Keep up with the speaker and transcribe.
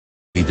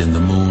And the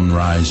moon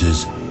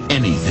rises,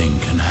 anything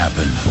can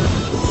happen.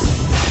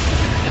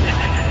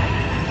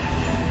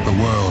 The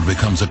world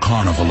becomes a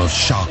carnival of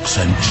shocks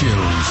and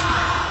chills.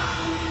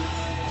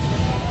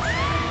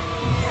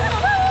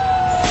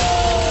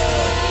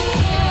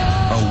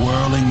 A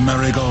whirling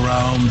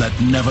merry-go-round that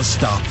never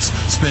stops,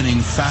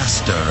 spinning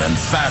faster and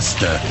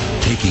faster,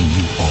 taking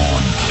you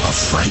on a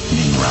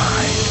frightening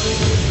ride.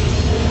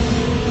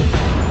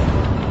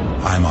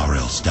 I'm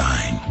R.L.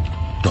 Stine.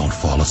 Don't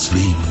fall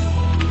asleep.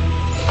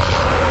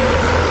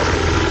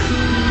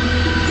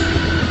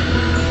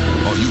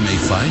 Or you may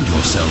find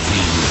yourself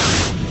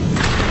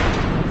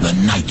in the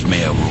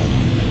nightmare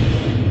room.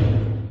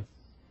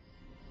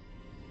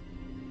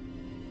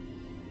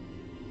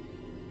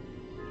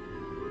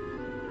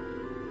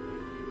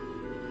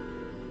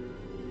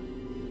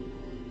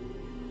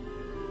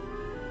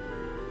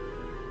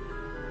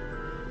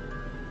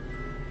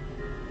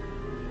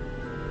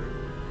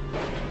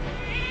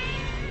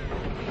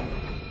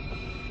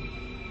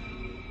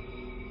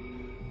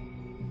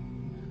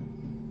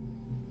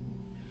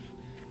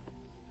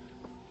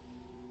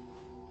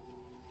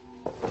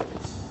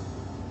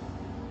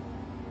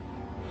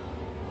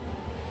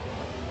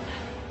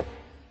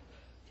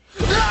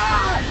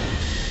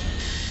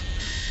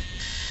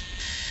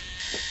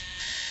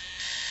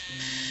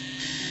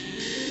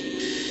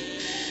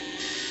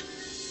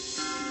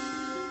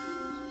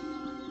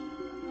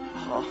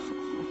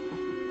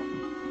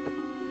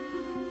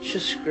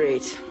 Just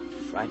great.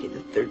 Friday the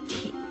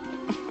 13th.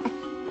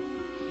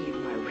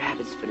 Even my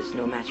rabbit's foot is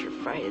no match for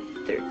Friday the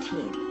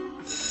 13th.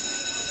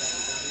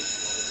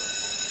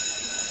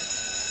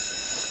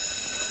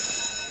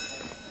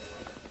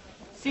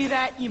 See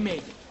that? You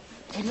made it.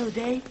 End of the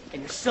day,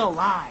 and you're still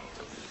alive.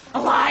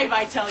 Alive,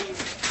 I tell you.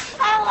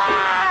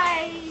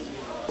 Alive!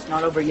 It's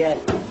not over yet.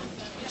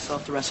 I still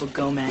have to wrestle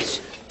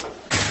Gomez.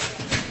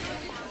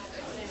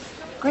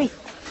 Great.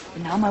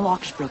 But now my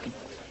locker's broken.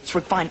 It's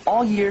worked fine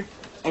all year,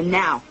 and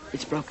now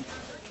it's broken.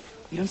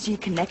 You don't see a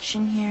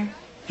connection here?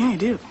 Yeah, I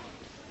do.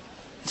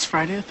 It's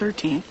Friday the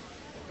 13th,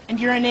 and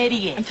you're an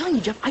idiot. I'm telling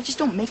you, Jeff, I just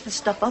don't make this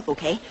stuff up,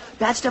 okay?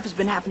 Bad stuff has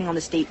been happening on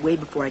this date way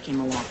before I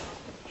came along.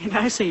 And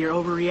I say you're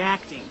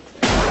overreacting.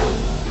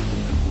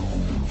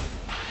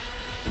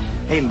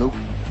 Hey, Luke.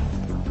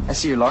 I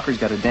see your locker's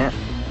got a dent.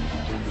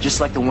 Just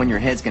like the one your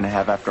head's gonna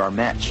have after our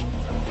match.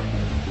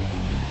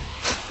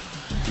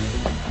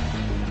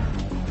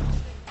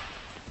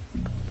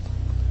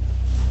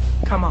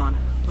 Come on,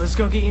 let's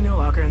go get you a new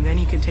locker, and then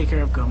you can take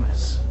care of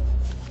Gomez.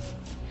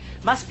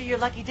 Must be your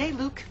lucky day,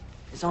 Luke.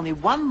 There's only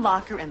one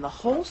locker in the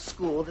whole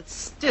school that's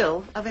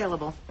still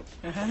available.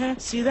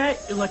 See that?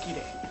 Your lucky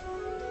day.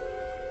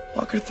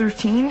 Locker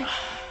 13?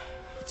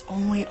 It's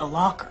only a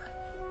locker.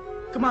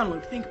 Come on,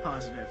 Luke, think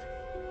positive.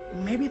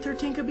 Maybe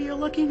 13 could be your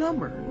lucky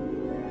number.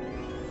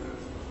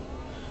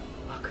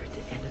 Locker at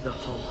the end of the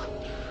hall,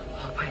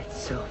 all by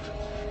itself,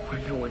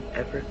 where no one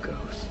ever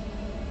goes.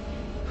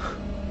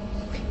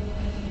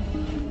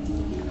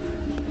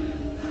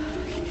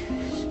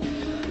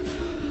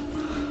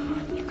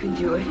 You can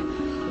do it.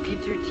 Okay,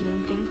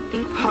 13,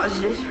 think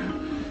positive.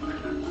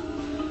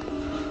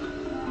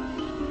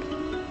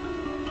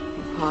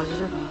 Think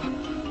positive.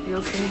 I'll be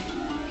okay.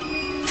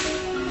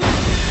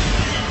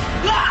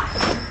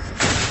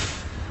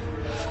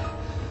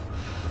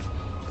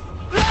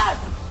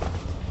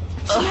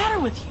 What's the matter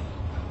with you?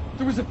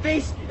 There was a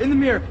face in the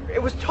mirror.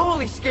 It was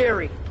totally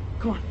scary.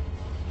 Come on,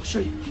 I'll show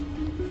you.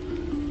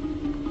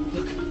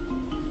 Look.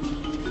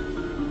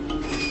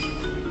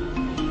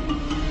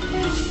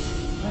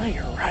 Oh,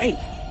 you're right.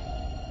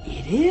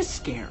 It is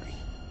scary.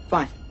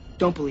 Fine.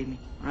 Don't believe me,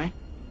 all right?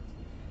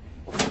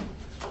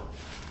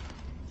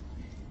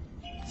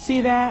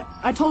 See that?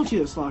 I told you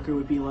this locker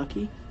would be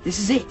lucky. This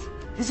is it.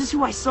 This is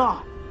who I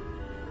saw.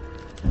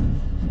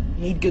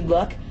 Need good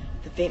luck?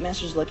 The Fate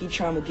Master's lucky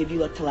charm will give you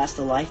luck to last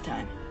a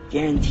lifetime.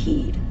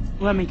 Guaranteed.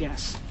 Let me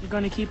guess. You're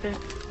going to keep it?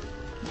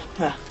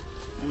 Huh.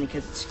 Only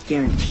because it's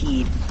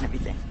guaranteed and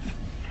everything.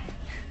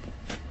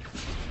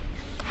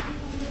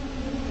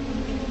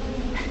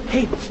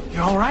 Hey,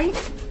 you're all right?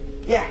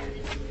 Yeah.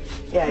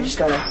 Yeah, I just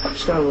got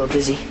a little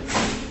dizzy.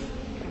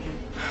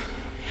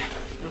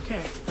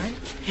 Okay, right?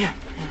 Yeah.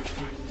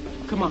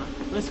 Come on,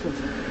 let's go.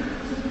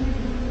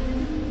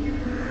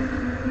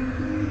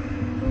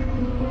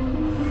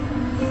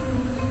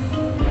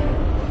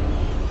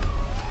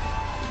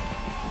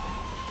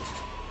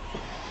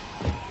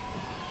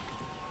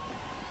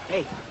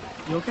 Hey,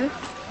 you okay?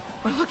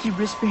 My lucky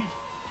wristband.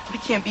 I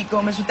can't beat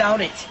Gomez without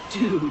it.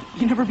 Dude,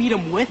 you never beat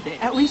him with it.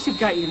 At least you've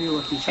got your new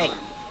lucky charm. Hey,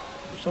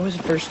 it's always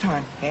the first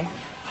time, okay?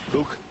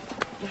 Luke,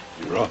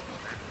 you're up.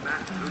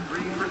 Match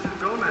Green versus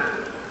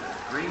Gomez.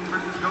 Green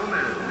versus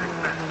Gomez.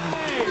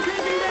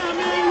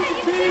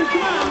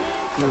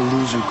 You're a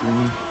loser,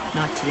 Green.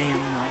 Not today, I'm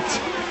not.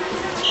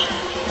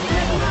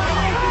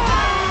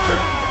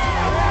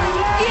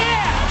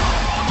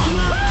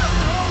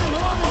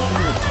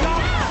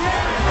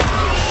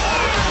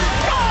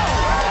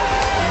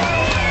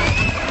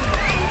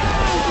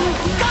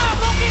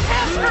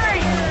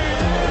 History!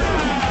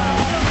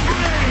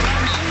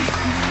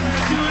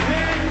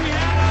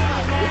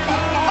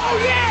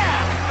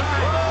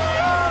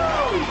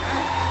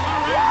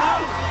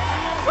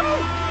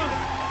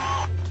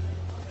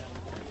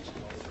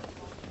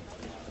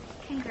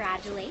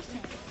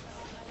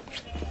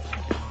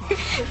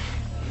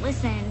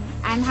 Listen,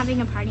 I'm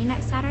having a party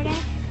next Saturday.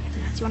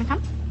 Do you want to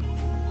come?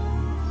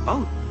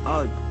 Oh,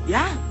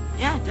 yeah,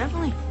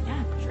 definitely.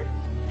 Yeah, sure.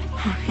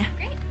 Yeah.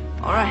 Great.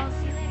 All right. I'll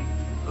see you later.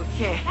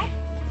 Okay. Bye.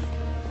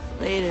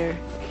 Later.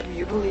 Can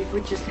you believe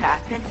what just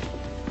happened?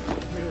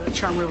 Maybe that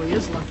charm really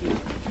is lucky.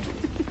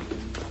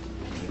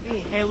 Maybe.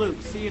 Hey,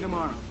 Luke, see you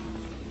tomorrow.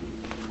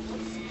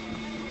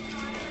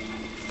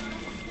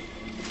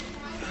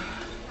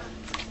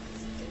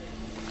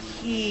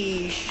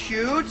 He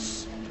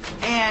shoots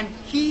and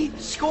he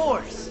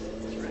scores.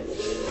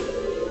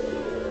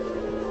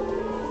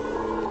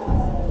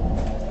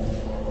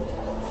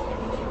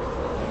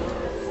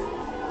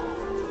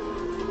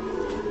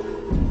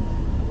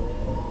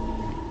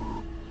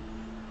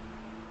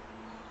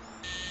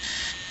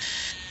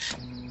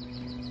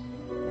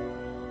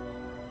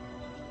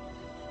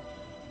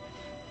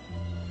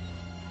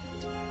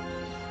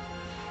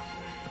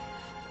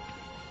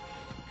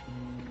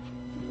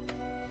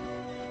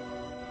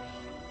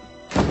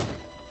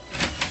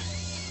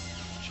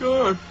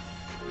 Charm.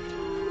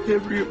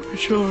 Every of my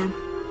charm.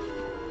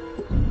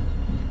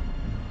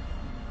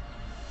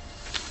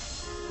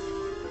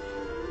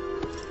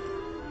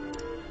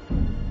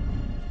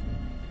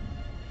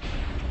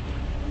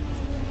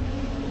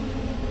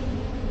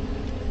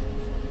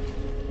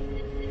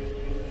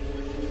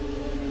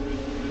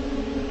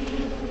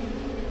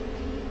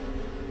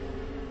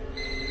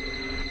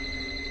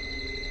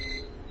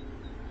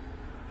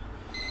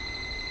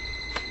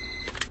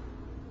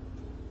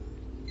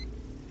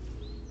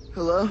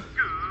 Hello?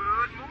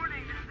 Good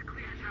morning. This is the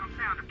clear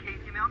sound of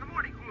KCML in the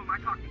morning. Who am I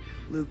talking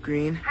to? Luke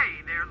Green.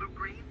 Hey there, Luke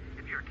Green.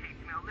 If you're a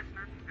KCML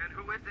listener, and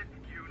who is it?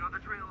 You know the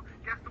drill.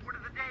 Guess the word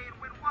of the day and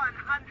win $100.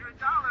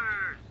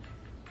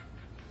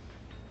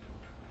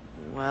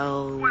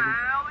 Well,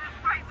 Well,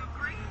 it's right, Luke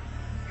Green.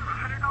 You're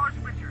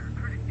 $100 richer,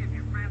 courtesy of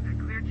your friends at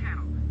Clear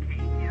Channel,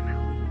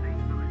 KCML.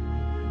 Thanks for listening.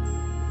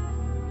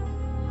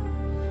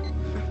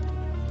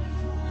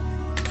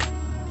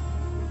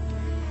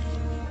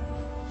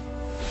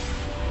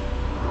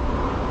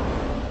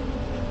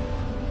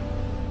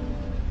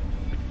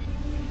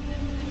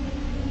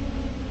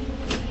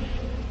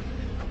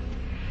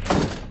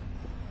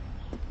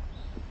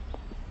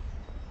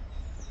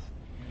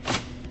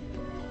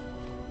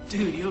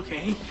 Dude, you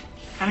okay?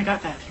 Kinda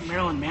got that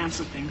Marilyn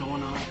Manson thing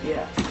going on.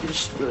 yeah, I'm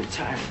just really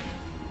tired.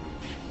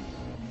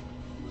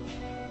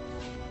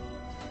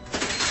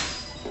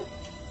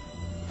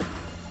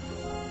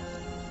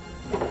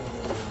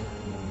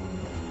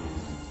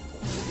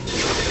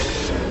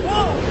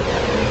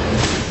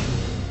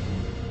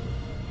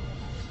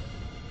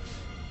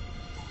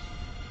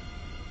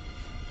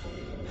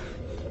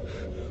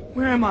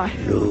 Where am I?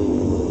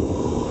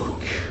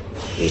 Luke,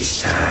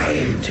 it's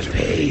time to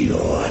pay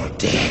your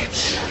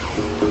debt.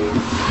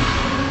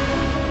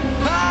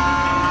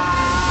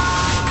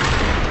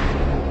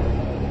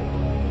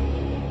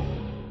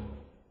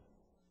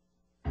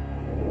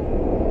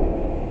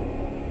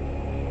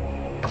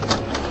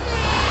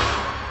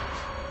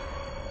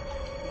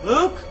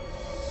 Luke?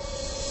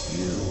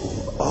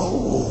 You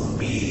owe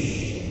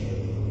me.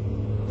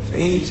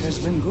 Fate has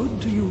been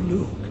good to you,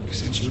 Luke,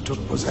 since you took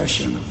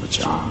possession of the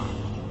charm.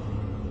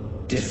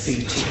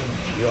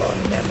 Defeating your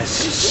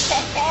nemesis.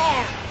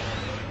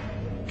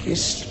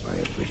 Kissed by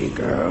a pretty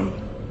girl,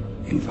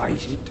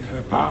 invited to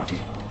her party.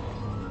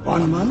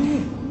 Won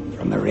money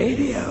from the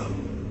radio.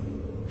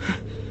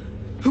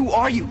 Who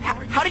are you?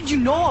 How did you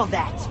know all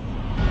that?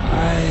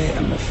 I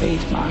am the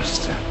Fate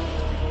Master.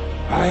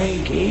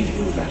 I gave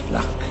you that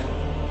luck.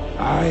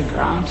 I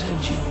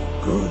granted you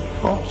good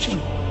fortune.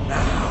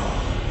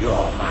 Now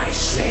you're my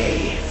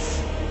slave.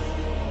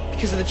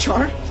 Because of the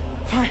charm?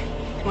 Fine.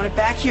 You want it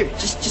back here?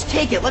 Just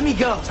take it. Let me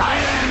go.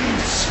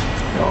 Silence!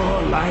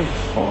 Your life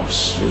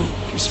force,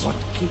 Luke, is what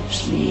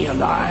keeps me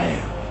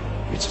alive.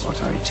 It's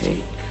what I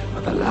take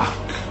for the luck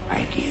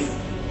I give.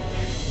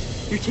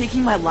 You're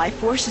taking my life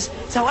force? Is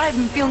that why I've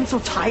been feeling so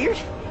tired?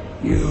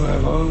 You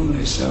have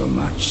only so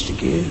much to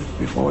give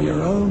before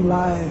your own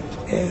life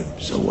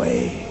ebbs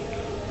away.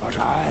 But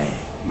I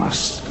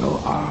must go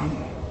on.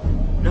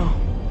 No.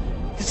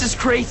 This is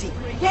crazy.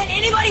 Can't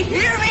anybody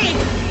hear me?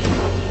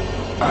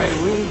 I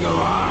will go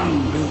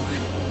on, Luke.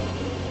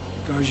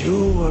 Because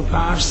you will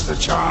pass the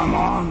charm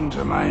on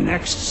to my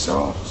next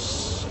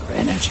source of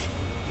energy.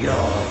 Your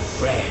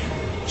friend,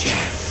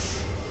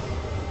 Jeff.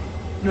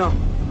 No.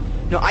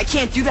 No, I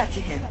can't do that to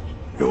him.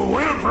 You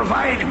will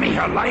provide me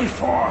your life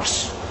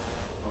force.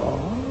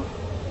 Or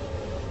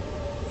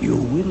you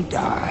will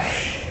die.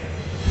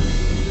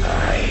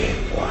 I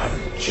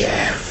want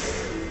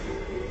Jeff.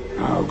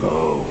 Now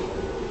go.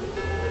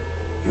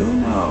 You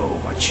know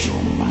what you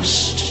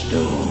must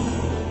do.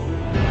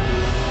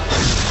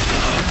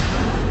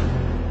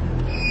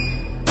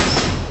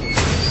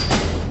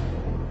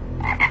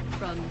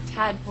 From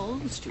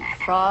tadpoles to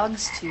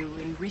frogs to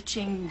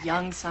enriching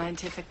young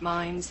scientific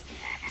minds,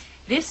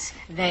 this,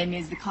 then,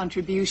 is the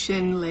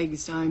contribution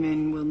Legs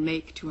Diamond will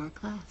make to our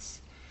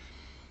class.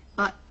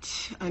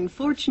 But,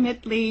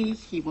 unfortunately,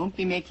 he won't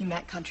be making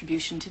that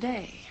contribution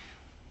today,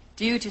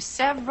 due to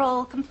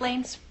several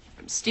complaints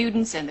from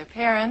students and their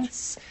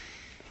parents.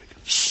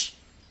 Shh!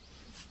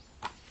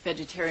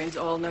 Vegetarians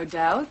all, no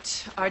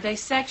doubt. Our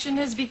dissection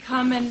has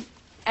become an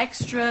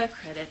extra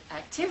credit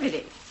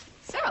activity.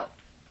 So,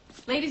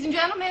 ladies and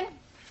gentlemen,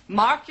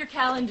 mark your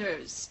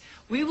calendars.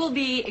 We will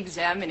be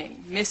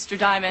examining Mr.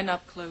 Diamond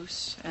up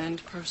close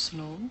and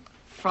personal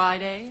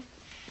Friday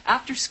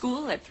after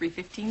school at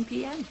 3:15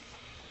 p.m.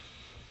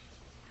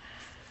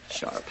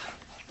 Sharp.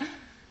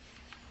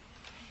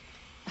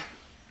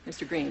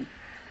 Mr. Green.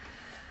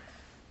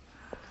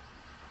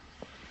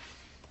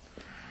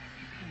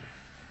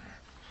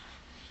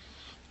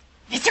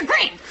 Mr.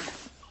 Green!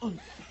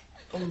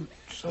 I'm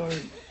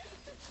sorry.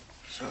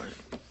 Sorry.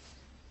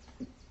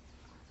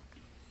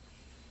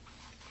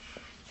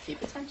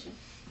 Keep attention.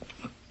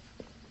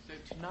 So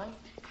tonight,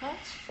 class,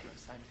 your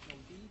assignment will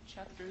be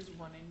chapters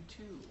 1 and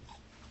 2.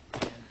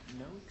 And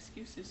no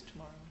excuses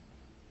tomorrow.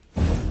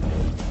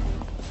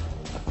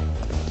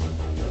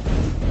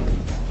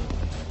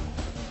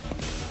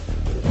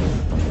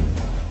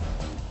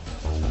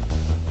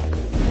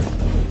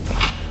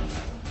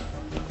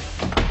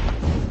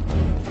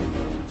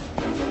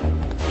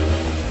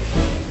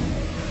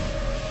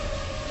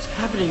 What's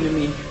happening to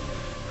me?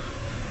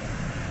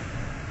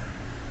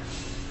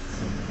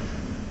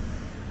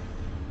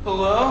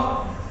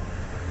 Hello?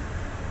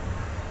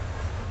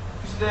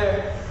 Who's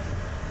there?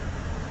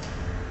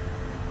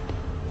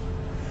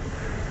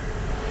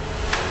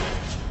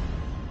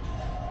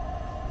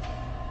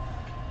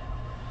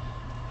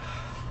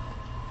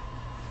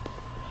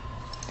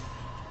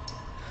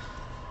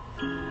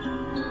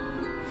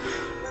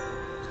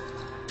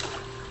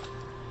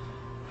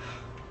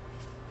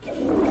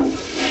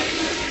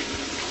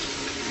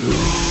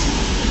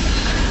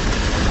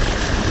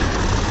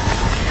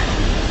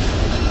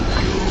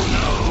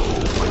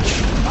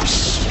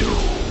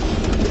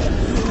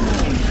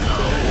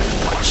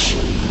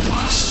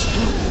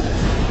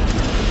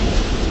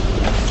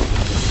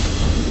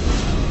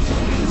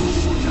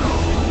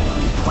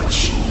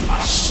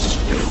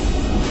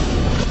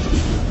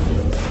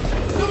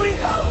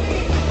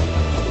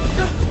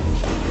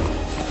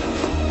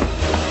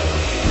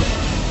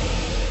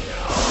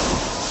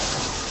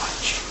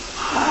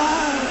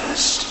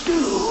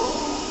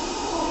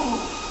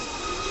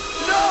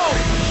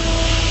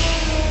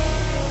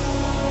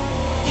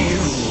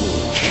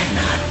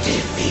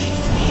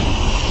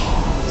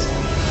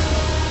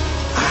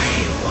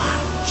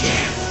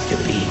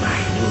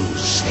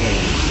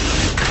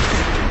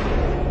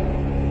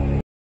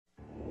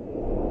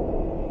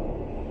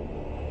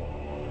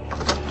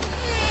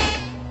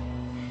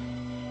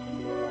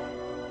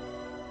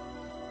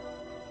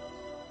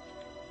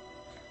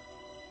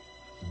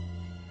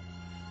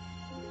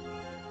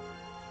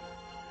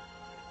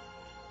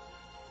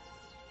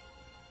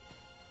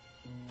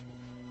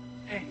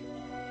 Hey.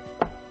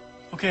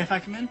 Okay if I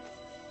come in?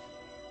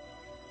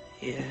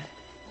 Yeah.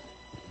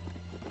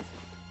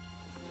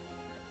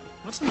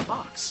 What's in the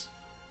box?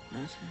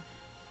 Nothing.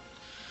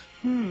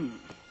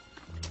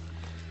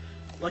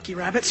 Lucky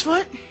rabbit's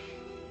foot?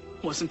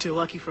 Wasn't too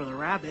lucky for the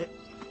rabbit.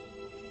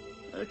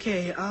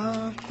 Okay,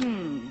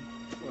 4-leaf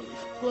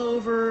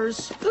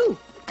clovers. Ooh!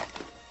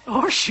 A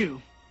horseshoe.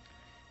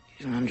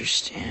 You don't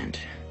understand.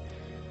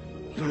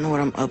 You don't know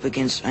what I'm up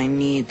against. I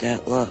need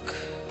that luck.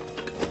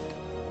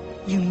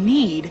 You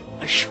need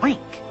a shrink.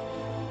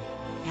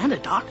 And a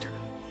doctor.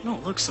 You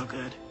don't look so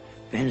good.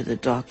 Been to the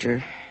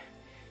doctor.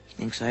 He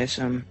thinks I have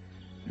some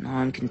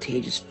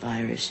non-contagious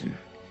virus, and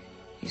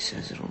he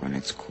says it'll run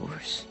its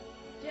course.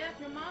 Jeff,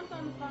 your mom's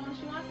on the phone.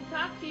 She wants to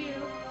talk to you.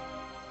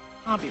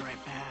 I'll be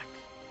right back.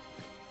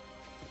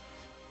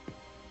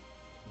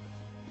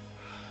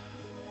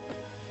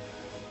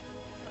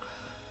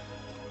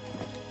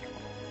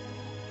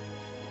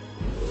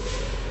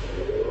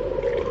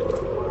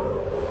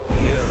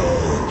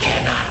 You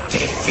cannot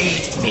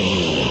defeat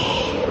me.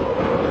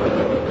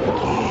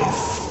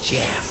 Give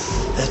Jeff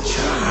the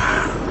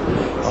charm,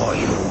 or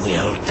you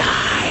will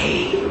die.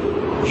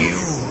 You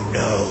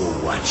know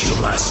what you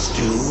must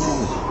do.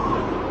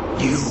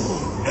 You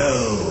know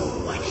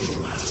what you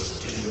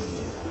must do.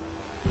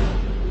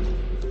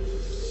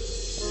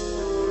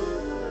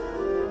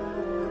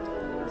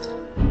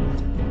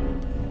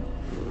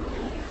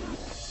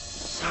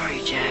 Sorry,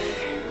 Jeff.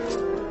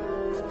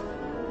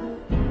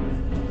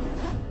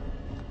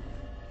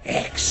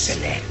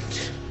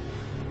 Excellent.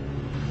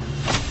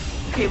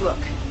 Okay, look.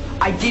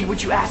 I did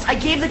what you asked. I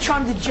gave the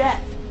charm to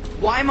Jeff.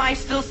 Why am I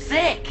still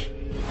sick?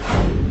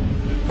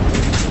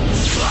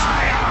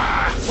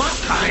 Liar! What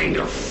kind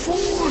of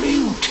fool do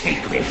you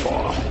take me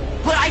for?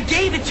 But I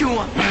gave it to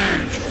him.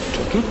 And you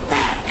took it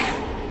back.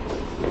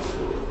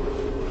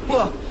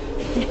 Whoa.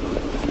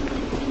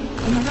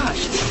 Oh my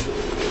gosh.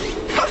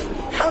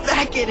 How'd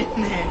that get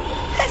in there?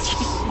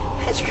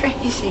 That's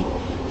crazy.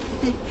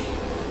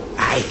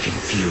 I can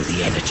feel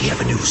the energy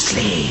of a new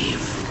slave.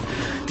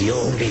 The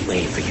only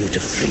way for you to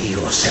free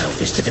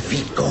yourself is to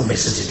defeat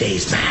Gomez in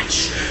today's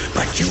match.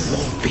 But you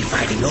won't be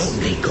fighting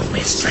only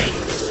Gomez's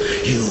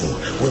strength. You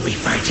will be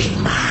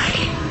fighting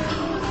mine.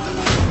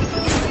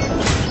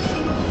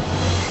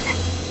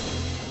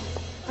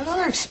 I thought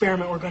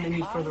experiment we're going to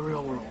need for the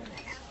real world.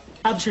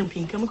 Absorb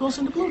pink chemicals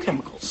into blue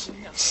chemicals.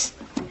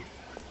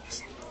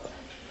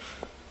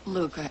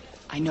 Luke,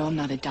 I know I'm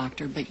not a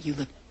doctor, but you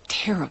look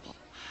terrible.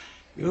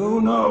 You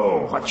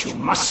know what you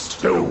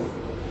must do.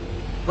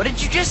 What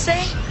did you just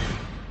say?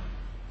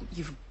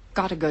 You've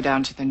got to go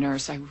down to the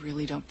nurse. I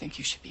really don't think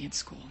you should be in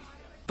school.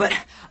 But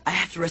I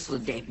have to wrestle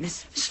today.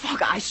 Miss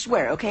Fogg, I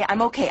swear, okay?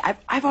 I'm okay.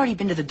 I've already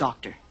been to the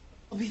doctor.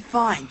 I'll be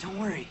fine. Don't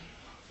worry.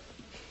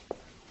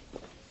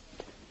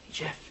 Hey,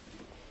 Jeff.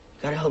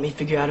 You gotta help me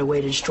figure out a way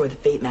to destroy the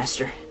Fate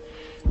Master.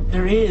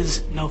 There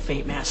is no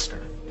Fate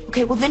Master.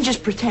 Okay, well then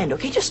just pretend,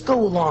 okay? Just go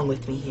along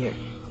with me here.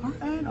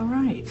 All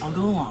right. I'll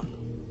go along.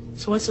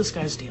 So what's this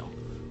guy's deal?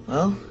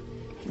 Well,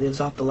 he lives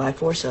off the life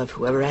force of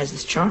whoever has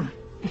this charm.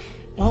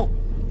 Well,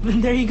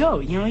 there you go.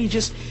 You know, you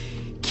just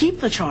keep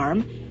the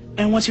charm,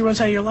 and once he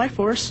runs out of your life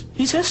force,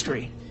 he's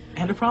history.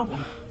 And a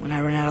problem. When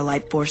I run out of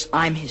life force,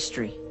 I'm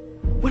history.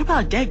 What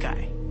about a dead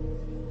guy?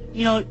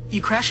 You know,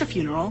 you crash a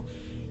funeral,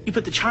 you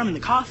put the charm in the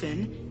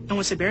coffin, and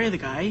once they bury the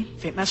guy,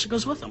 Fate Master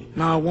goes with him.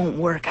 No, it won't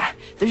work.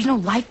 There's no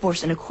life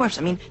force in a corpse.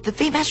 I mean, the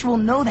Fate Master will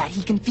know that.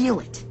 He can feel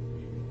it.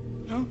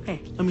 Oh, hey,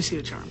 let me see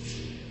the charm.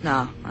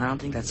 No, I don't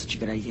think that's such a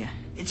good idea.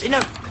 It's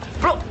enough.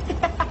 Bro,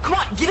 come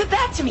on, give it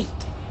back to me.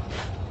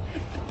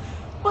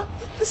 What?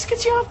 This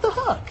gets you off the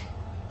hook.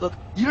 Look,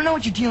 you don't know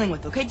what you're dealing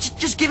with, okay?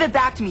 Just give it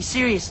back to me,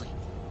 seriously.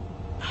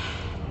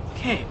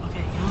 Okay, you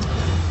know.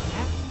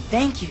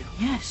 Thank you,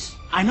 yes.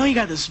 I know you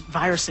got this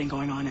virus thing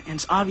going on, and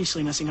it's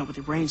obviously messing up with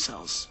your brain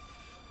cells.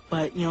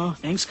 But, you know,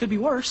 things could be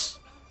worse.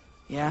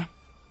 Yeah?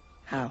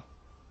 How?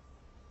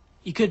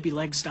 You could be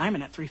Legs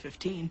Diamond at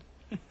 3:15.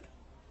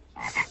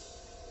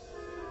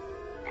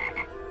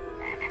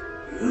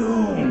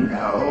 You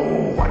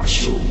know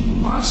what you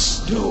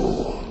must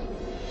do.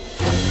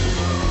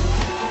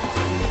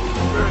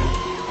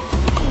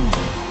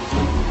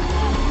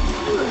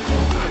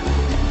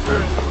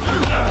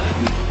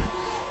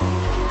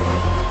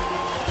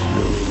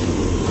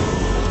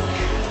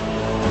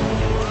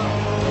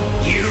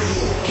 You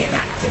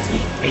cannot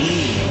defeat me.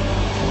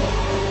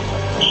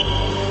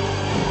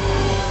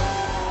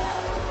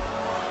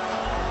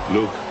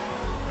 Luke,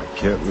 I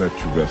can't let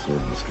you wrestle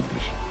in this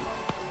condition.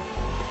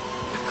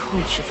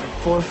 Coach, if I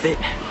forfeit,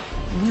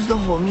 lose the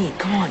whole meet.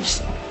 Come on,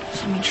 just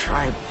let me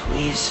try,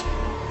 please.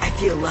 I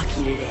feel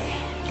lucky today.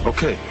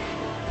 Okay,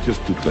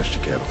 just do the best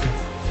you can, okay?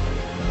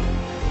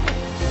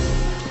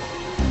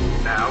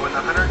 Now in the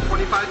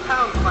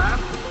 125-pound class,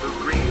 Luke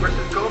Green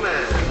versus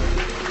Gomez.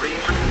 Green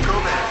versus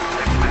Gomez.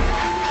 Next match.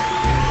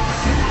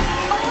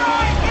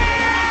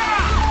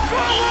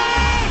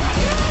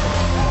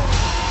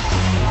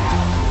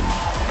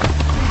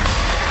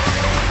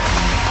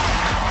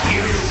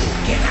 You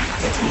cannot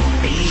defeat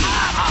me.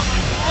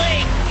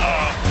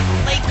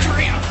 Leg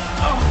cramp.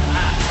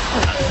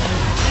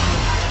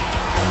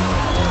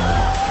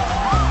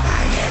 I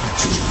am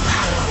too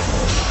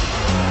powerful.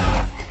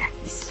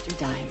 Mr.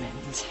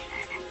 Diamond.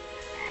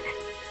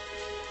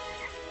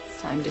 It's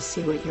time to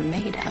see what you're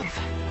made of.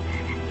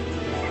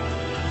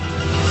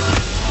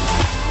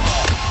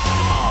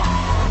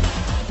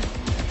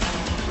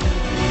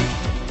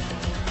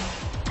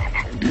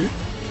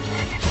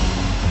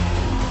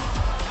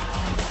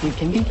 You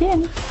can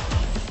begin.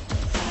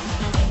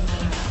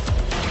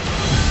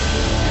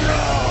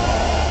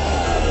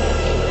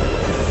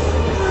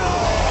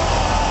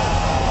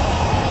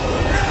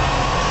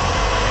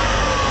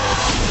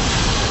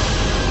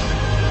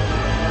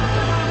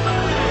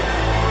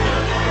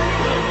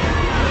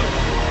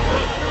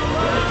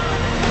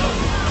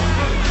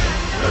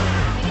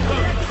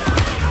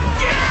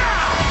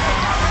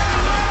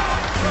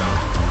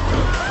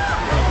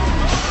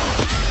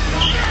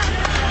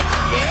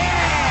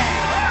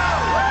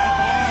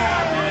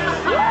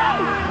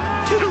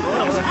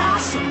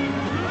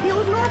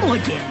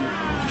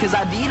 Because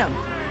I beat him.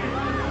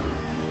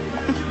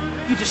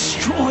 You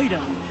destroyed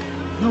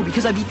him. No,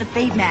 because I beat the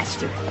Fate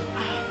Master.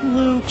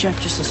 Luke.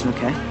 Jeff, just listen,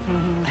 okay?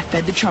 I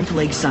fed the charm to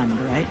Legs Simon,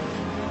 all right?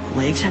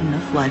 Legs had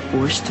enough life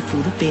force to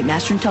fool the Fate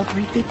Master until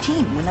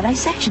 3:15, when the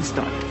dissection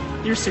started.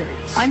 You're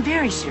serious? I'm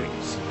very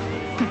serious.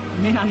 You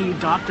may not need a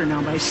doctor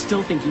now, but I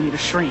still think you need a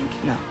shrink.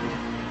 No.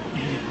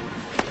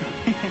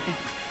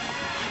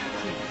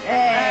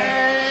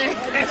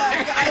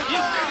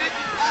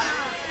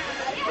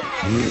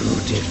 You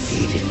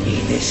defeated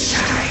me this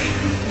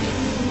time,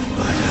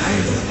 but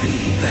I will be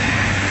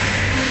back.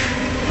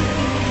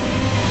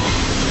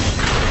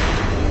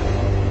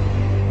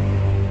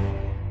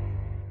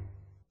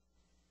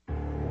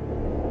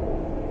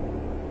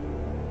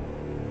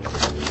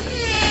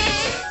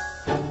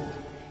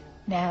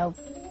 Now,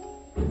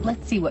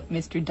 let's see what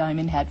Mr.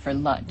 Diamond had for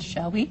lunch,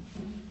 shall we?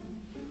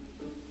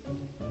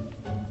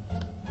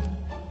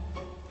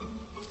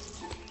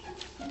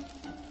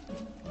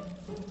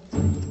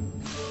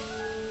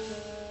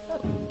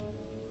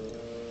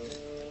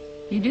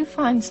 You do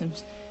find some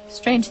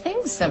strange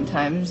things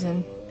sometimes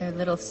in their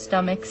little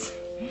stomachs.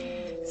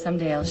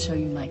 Someday I'll show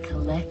you my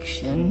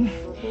collection.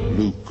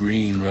 Luke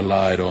Green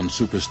relied on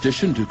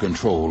superstition to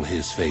control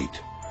his fate.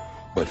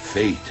 But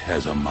fate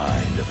has a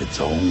mind of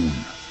its own.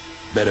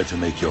 Better to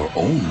make your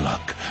own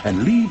luck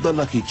and leave the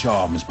lucky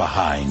charms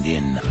behind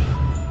in the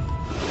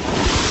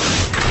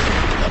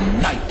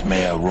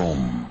Nightmare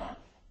Room.